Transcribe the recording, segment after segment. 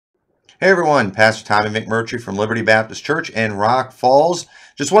Hey everyone, Pastor Tommy McMurtry from Liberty Baptist Church in Rock Falls.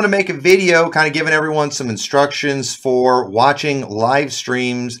 Just want to make a video kind of giving everyone some instructions for watching live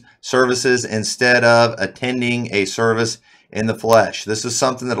streams services instead of attending a service in the flesh. This is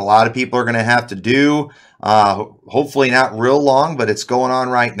something that a lot of people are going to have to do. Hopefully not real long, but it's going on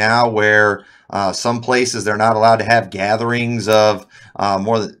right now where some places they're not allowed to have gatherings of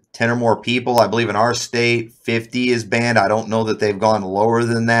more than 10 or more people. I believe in our state, 50 is banned. I don't know that they've gone lower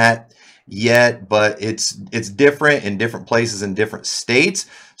than that yet, but it's different in different places in different states.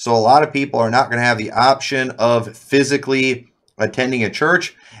 So a lot of people are not going to have the option of physically attending a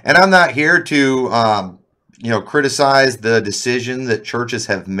church. And I'm not here to criticize the decision that churches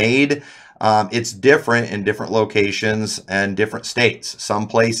have made. It's different in different locations and different states. Some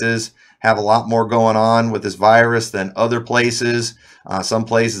places have a lot more going on with this virus than other places. Some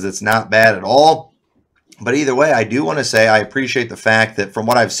places it's not bad at all. But either way, I do want to say I appreciate the fact that from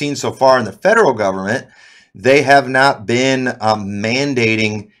what I've seen so far in the federal government, they have not been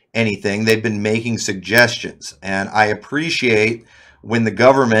mandating anything. They've been making suggestions. And I appreciate when the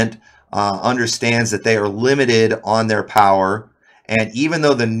government understands that they are limited on their power. And even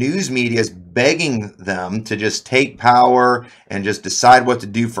though the news media is begging them to just take power and just decide what to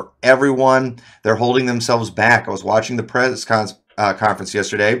do for everyone, they're holding themselves back. I was watching the press conference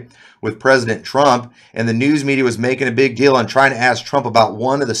yesterday with President Trump, and the news media was making a big deal on trying to ask Trump about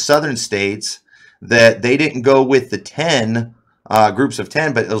one of the southern states that they didn't go with the 10 groups of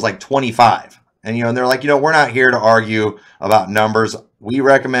 10, but it was like 25. And, and they're like, we're not here to argue about numbers. We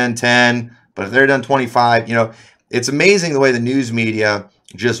recommend 10, but if they're done 25, it's amazing the way the news media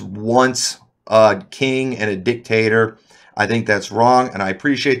just wants a king and a dictator. I think that's wrong, and I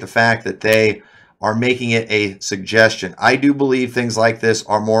appreciate the fact that they are making it a suggestion. I do believe things like this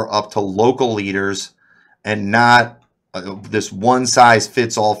are more up to local leaders and not this one size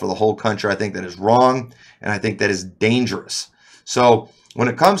fits all for the whole country. I think that is wrong, and I think that is dangerous. So when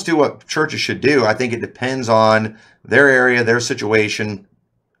it comes to what churches should do, I think it depends on their area, their situation,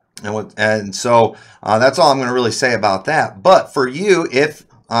 and so that's all I'm going to really say about that. But for you, if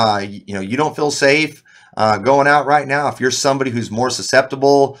you don't feel safe going out right now, if you're somebody who's more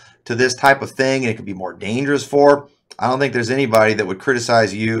susceptible to this type of thing and it could be more dangerous for, I don't think there's anybody that would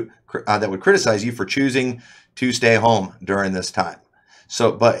criticize you for choosing to stay home during this time.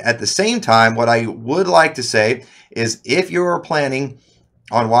 So, but at the same time, what I would like to say is if you're planning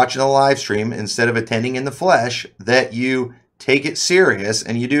on watching a live stream instead of attending in the flesh, that you take it serious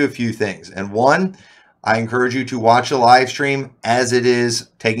and you do a few things. And one, I encourage you to watch a live stream as it is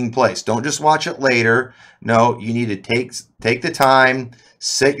taking place. Don't just watch it later. No, you need to take the time,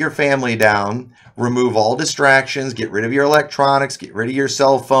 sit your family down, remove all distractions, get rid of your electronics, get rid of your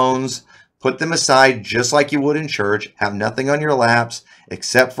cell phones, put them aside just like you would in church, have nothing on your laps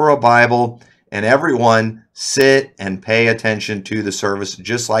except for a Bible, and everyone sit and pay attention to the service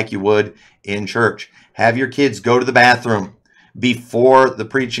just like you would in church. Have your kids go to the bathroom before the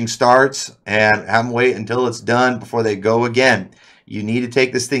preaching starts and have them wait until it's done before they go again. You need to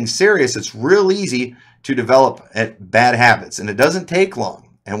take this thing serious. It's real easy to develop bad habits, and it doesn't take long.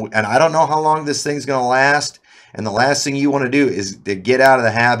 And I don't know how long this thing's going to last. And the last thing you want to do is to get out of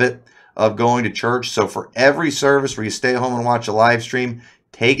the habit of going to church. So for every service where you stay home and watch a live stream,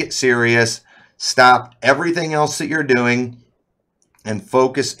 take it serious. Stop everything else that you're doing and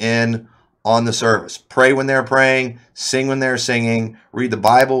focus in on the service. Pray when they're praying, sing when they're singing, read the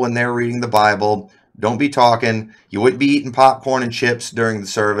Bible when they're reading the Bible. Don't be talking. You wouldn't be eating popcorn and chips during the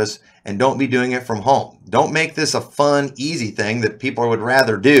service, and don't be doing it from home. Don't make this a fun, easy thing that people would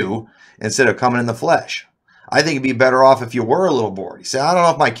rather do instead of coming in the flesh. I think it'd be better off if you were a little bored. You say, I don't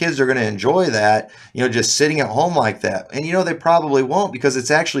know if my kids are going to enjoy that, just sitting at home like that. And they probably won't, because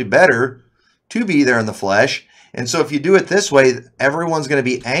it's actually better to be there in the flesh. And so if you do it this way, everyone's going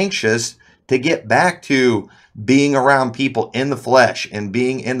to be anxious to get back to being around people in the flesh and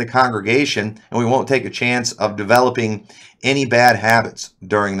being in the congregation, and we won't take a chance of developing any bad habits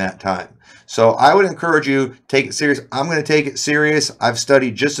during that time. So I would encourage you, take it serious. I'm going to take it serious. I've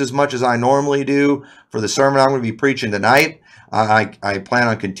studied just as much as I normally do for the sermon I'm going to be preaching tonight. I plan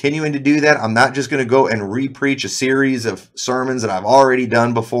on continuing to do that. I'm not just going to go and re-preach a series of sermons that I've already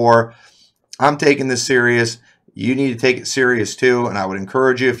done before. I'm taking this serious. You need to take it serious too, and I would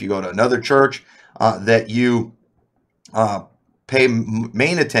encourage you, if you go to another church, that you pay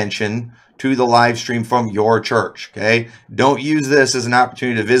main attention to the live stream from your church, okay? Don't use this as an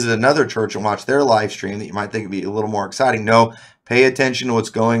opportunity to visit another church and watch their live stream that you might think would be a little more exciting. No, pay attention to what's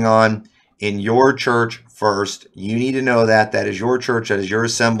going on in your church first. You need to know that. That is your church. That is your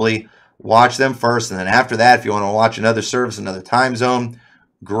assembly. Watch them first, and then after that, if you want to watch another service, another time zone,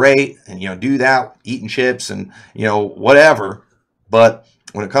 great, and do that, eating chips and whatever. But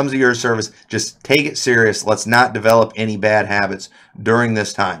when it comes to your service, just take it serious. Let's not develop any bad habits during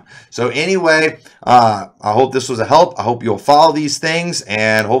this time. So anyway, I hope this was a help. I hope you'll follow these things,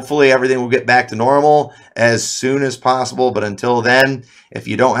 and hopefully everything will get back to normal as soon as possible. But until then, if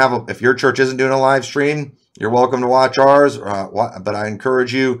your church isn't doing a live stream, you're welcome to watch ours. But I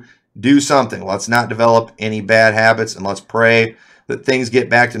encourage you, do something. Let's not develop any bad habits, and let's pray that things get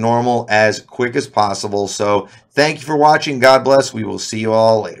back to normal as quick as possible. So thank you for watching. God bless. We will see you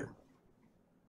all later.